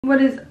What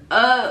is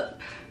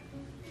up?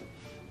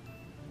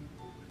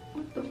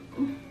 What the?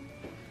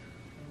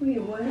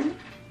 Wait, what?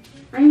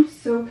 I am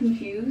so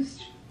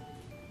confused.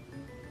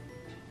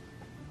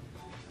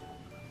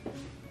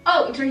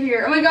 Oh, it's right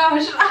here. Oh my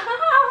gosh.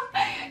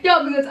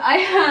 Y'all, because I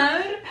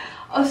had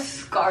a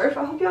scarf.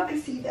 I hope y'all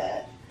can see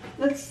that.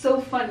 That's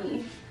so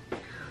funny.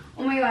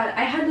 Oh my god,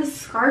 I had this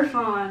scarf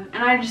on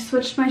and I just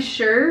switched my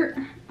shirt.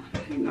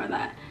 Ignore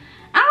that.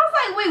 I was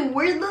like, wait,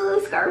 where'd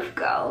the scarf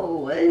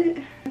go? What?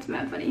 That's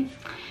mad funny.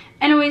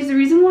 Anyways, the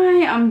reason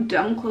why I'm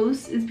dumb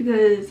close is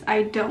because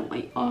I don't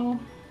want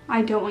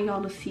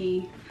y'all to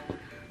see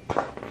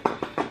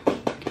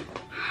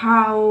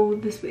how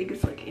this wig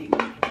is looking.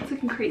 It's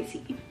looking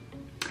crazy.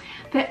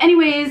 But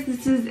anyways,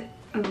 this is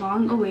a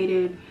long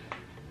awaited,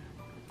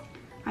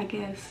 I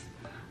guess.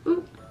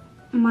 Ooh,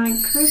 my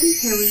curly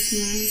hair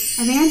routine.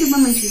 I think I did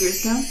one like 2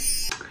 years ago.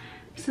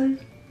 So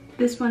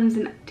this one is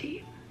an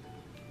update.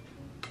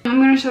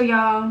 I'm gonna show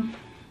y'all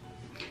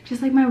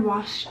just like my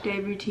wash day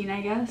routine,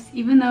 I guess,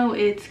 even though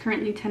it's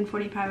currently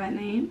 10:45 at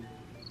night.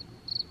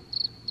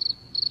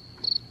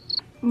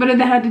 But if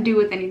that had to do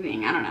with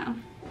anything, I don't know.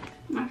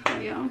 I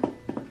feel y'all.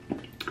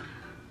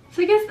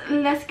 So I guess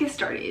let's get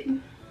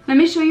started. Let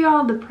me show you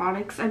all the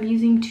products I'm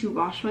using to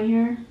wash my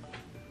hair,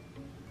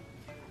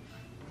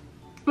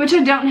 which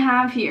I don't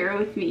have here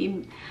with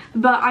me,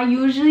 but I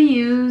usually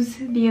use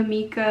the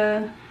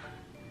Amika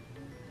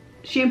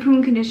shampoo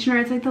and conditioner.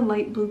 It's like the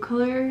light blue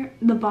color,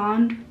 the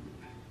Bond.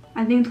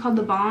 I think it's called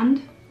the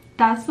Bond.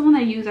 That's the one I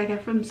use. I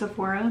get from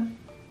Sephora,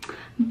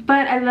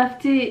 but I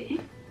left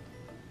it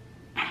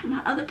at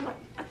my other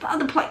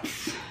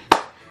place.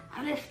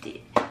 I left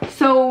it,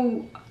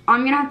 so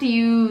I'm gonna have to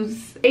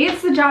use. It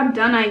gets the job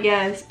done, I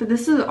guess, but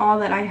this is all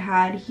that I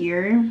had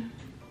here.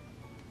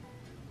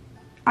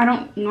 I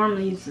don't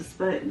normally use this,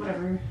 but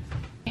whatever.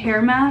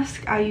 Hair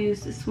mask, I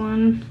use this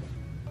one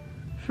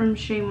from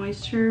Shea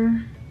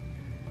Moisture.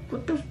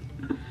 What the?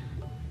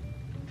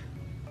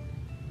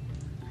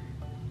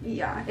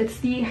 Yeah, it's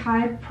the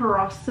high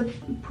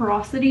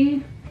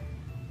porosity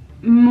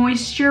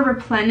moisture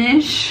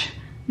replenish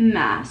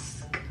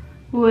mask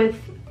with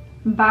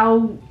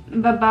baobab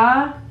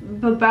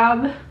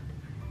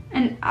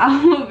and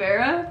aloe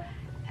vera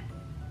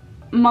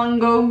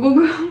mango.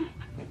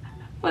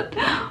 What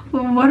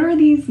are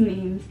these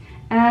names?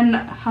 And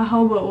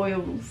jojoba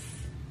oils.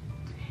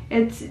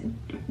 It's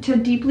to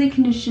deeply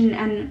condition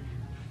and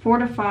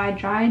fortify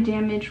dry,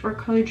 damaged, or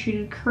color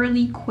treated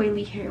curly,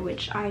 coily hair,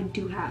 which I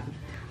do have.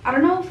 I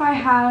don't know if I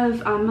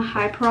have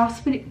high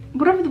porosity,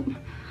 whatever,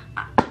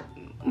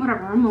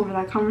 I'm over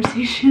that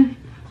conversation.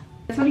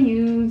 That's what I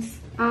use.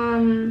 Let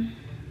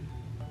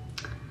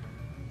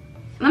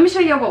me show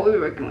y'all what we were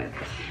working with,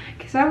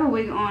 because I have a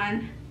wig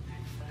on.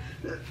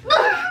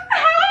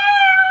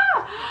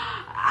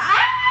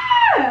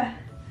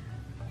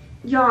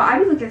 Y'all, I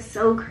be looking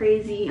so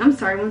crazy. I'm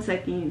sorry, 1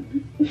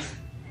 second.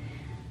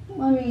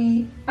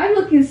 I'm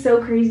looking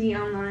so crazy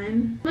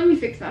online. Let me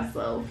fix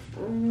myself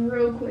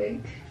real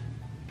quick.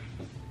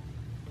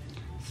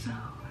 So,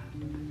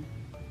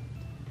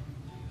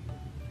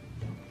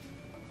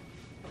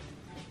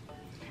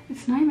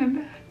 it's not even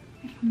bad,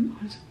 if I'm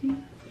honest with you.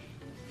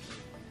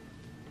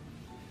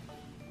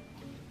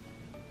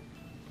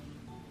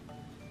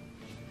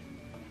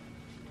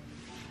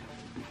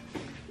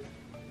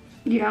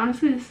 Yeah,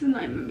 honestly, this is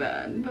not even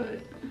bad,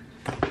 but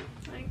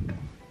like,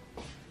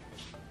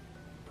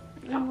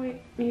 oh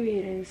wait, maybe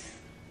it is.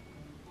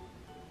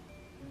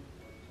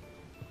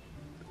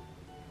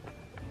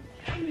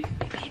 Maybe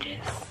it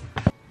is.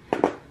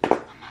 I'm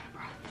out of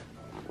breath.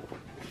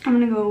 I'm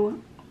gonna go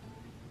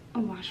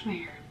wash my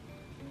hair.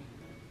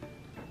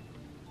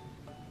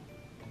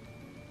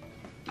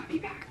 I'll be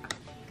back.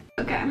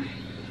 Okay.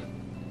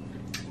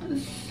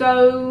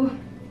 So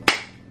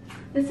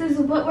this is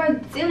what we're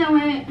dealing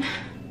with.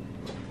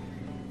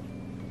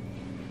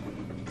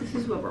 This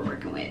is what we're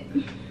working with.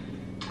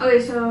 Okay,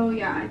 so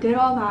yeah, I did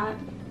all that.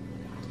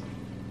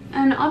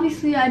 And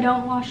obviously I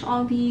don't wash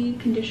all the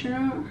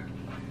conditioner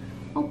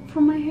out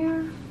from my hair.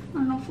 I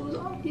don't know if it was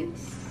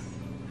obvious,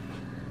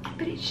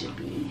 but it should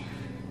be.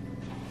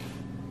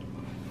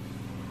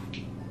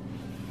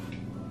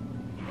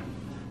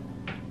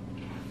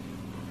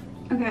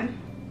 Okay.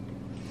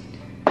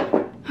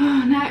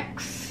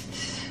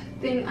 Next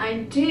thing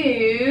I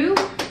do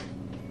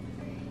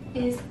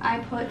is I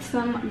put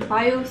some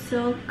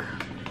BioSilk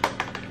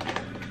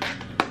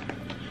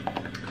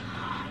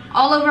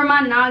all over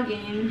my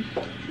noggin.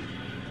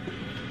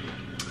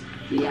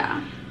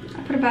 Yeah,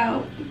 I put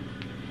about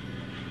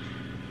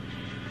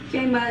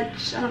very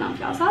much. I don't know if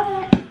y'all saw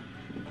that.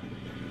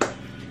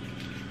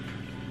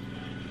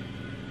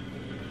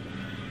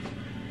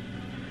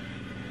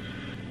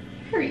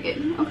 Very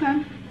good.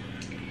 Okay.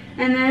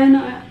 And then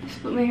I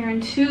split my hair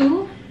in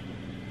two.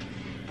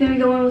 Then we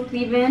go in with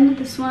leave-in.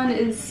 This one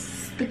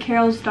is the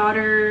Carol's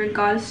Daughter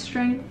Goddess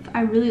Strength.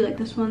 I really like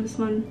this one. This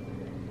one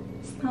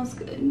smells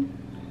good.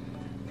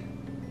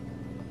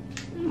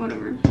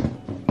 Whatever.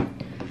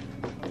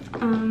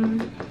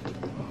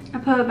 I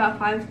put about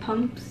 5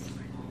 pumps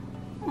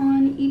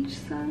on each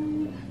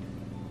side.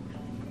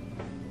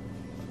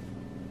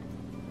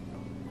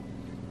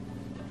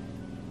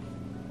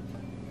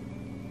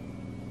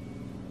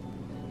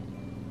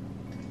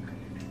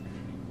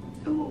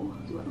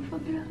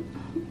 Yeah.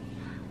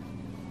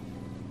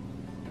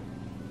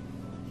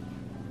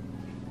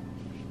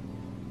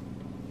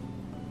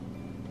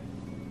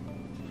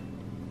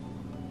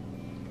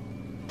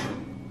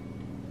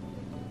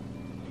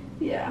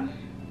 Yeah.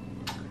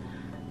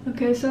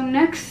 Okay, so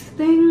next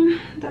thing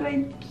that I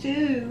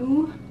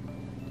do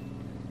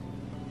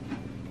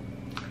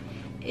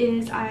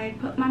is I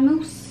put my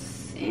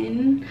mousse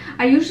in.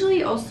 I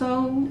usually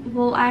also,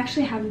 well, I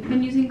actually haven't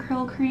been using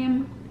curl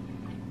cream,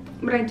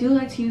 but I do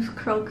like to use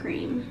curl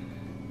cream,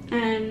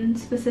 and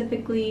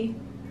specifically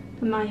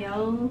the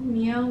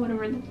Mio,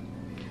 whatever,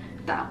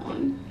 that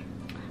one.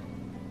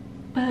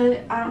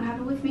 But I don't have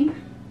it with me.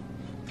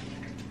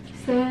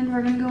 So then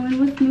we're gonna go in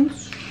with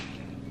mousse.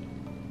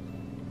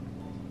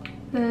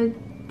 The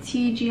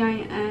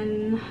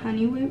TGIN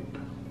Honey Whip.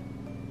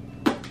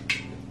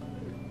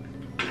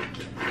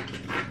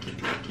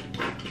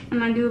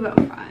 And I do about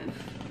 5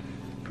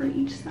 for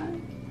each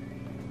side,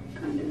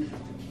 kind of.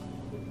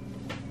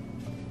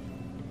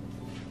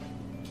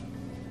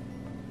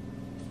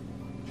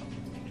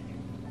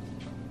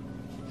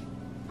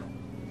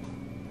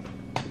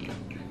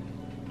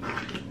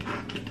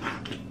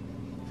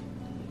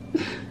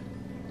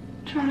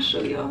 Trying to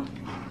show y'all.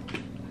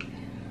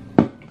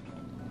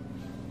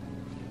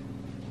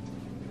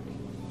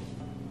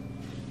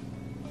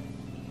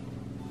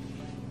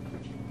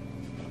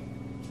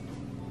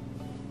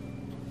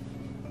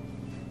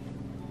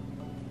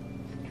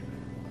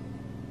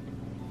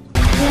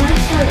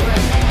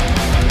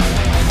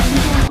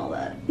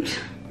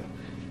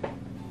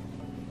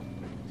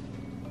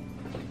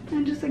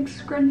 And just like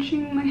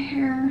scrunching my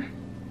hair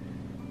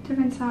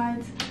different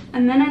sides,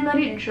 and then I let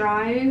it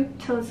dry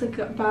till it's like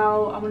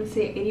about, I want to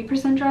say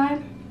 80% dry,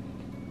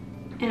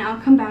 and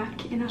I'll come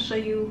back and I'll show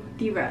you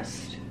the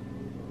rest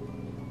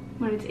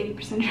when it's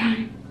 80%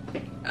 dry.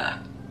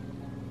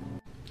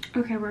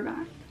 Okay, we're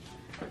back.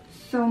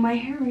 So my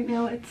hair right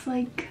now, it's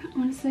like, I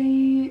want to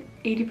say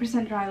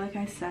 80% dry, like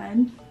I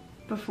said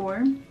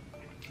before.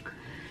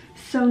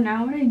 So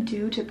now what I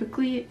do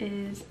typically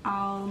is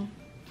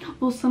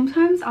well,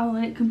 sometimes I'll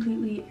let it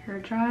completely air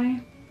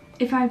dry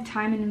if I have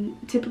time, and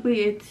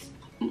typically it's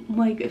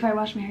like if I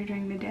wash my hair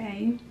during the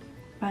day,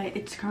 but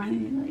it's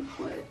currently like,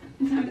 what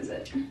time is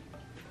it?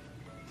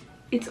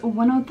 It's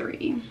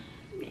 1:03.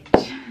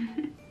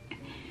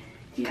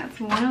 Yeah, it's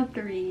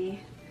 1:03.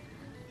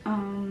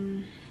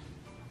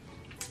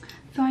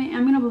 So I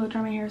am gonna blow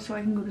dry my hair so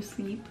I can go to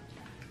sleep.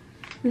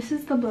 This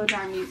is the blow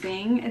dry I'm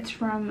using. It's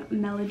from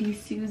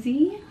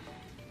MelodySusie.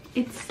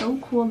 It's so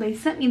cool. They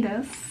sent me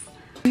this.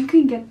 You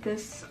can get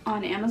this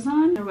on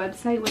Amazon, their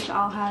website, which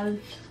I'll have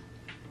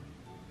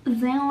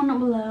down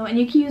below, and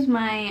you can use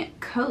my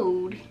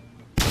code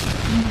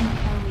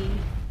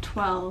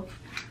Kelly12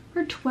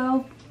 for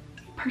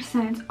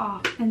 12%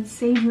 off and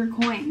save your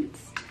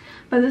coins.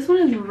 But this one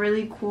is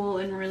really cool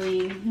and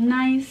really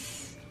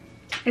nice.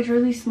 It's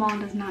really small and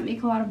does not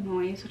make a lot of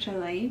noise, which I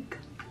like.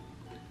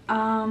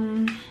 Let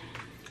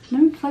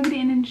me plug it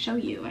in and show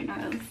you, I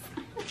guess.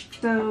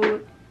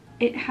 So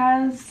it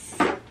has,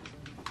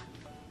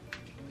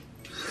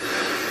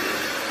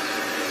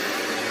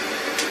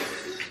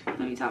 let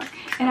me talk.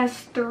 It has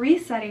 3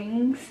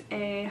 settings: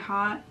 a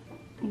hot,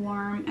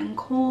 warm, and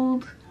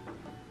cold.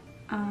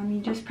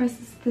 You just press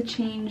this to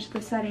change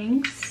the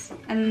settings,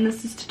 and then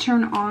this is to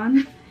turn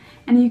on,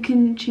 and you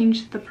can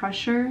change the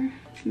pressure.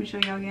 Let me show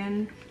you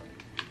again.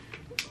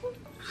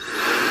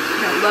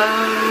 Got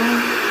low,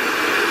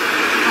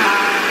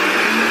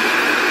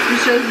 high. It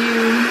shows you.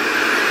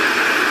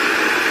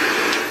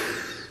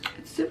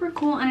 It's super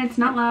cool, and it's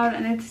not loud,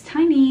 and it's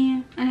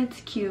tiny, and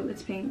it's cute.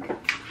 It's pink,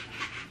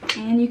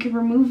 and you can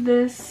remove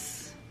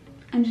this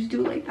and just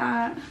do it like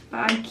that,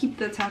 but I keep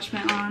the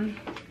attachment on.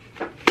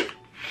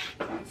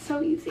 It's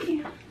so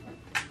easy.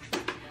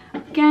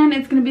 Again,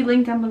 it's gonna be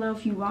linked down below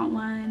if you want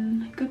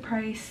one. Good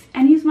price,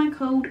 and use my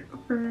code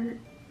for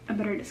a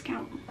better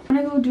discount. I'm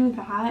gonna go do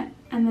that,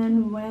 and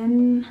then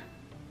when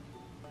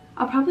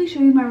I'll probably show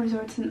you my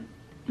results in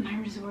the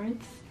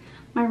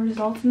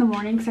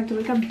morning, because I have to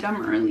wake up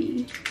dumb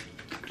early.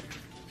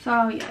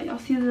 So yeah, you'll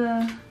see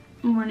the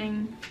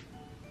morning.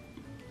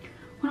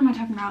 What am I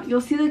talking about?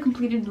 You'll see the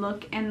completed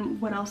look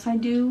and what else I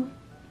do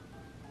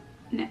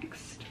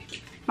next.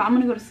 But I'm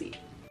gonna go to sleep.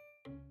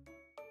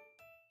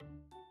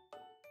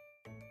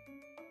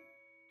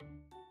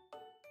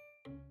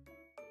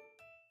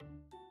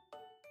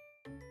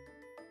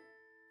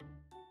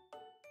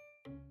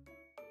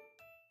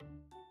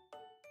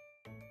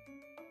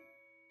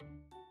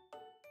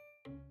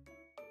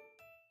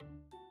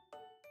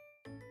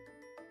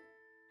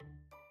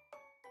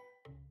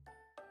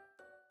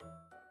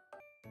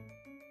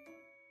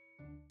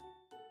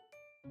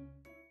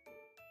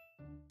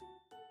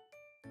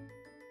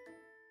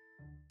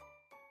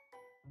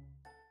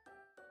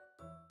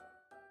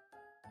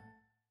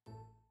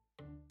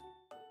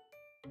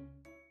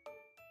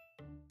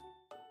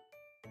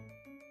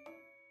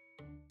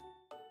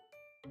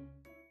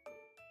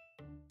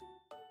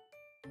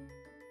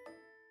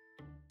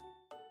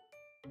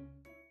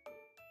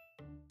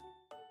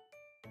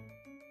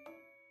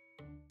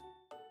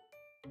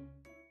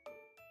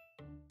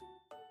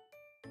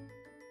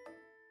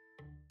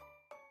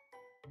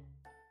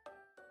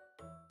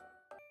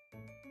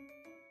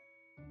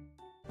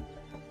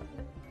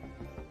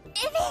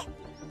 If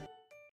it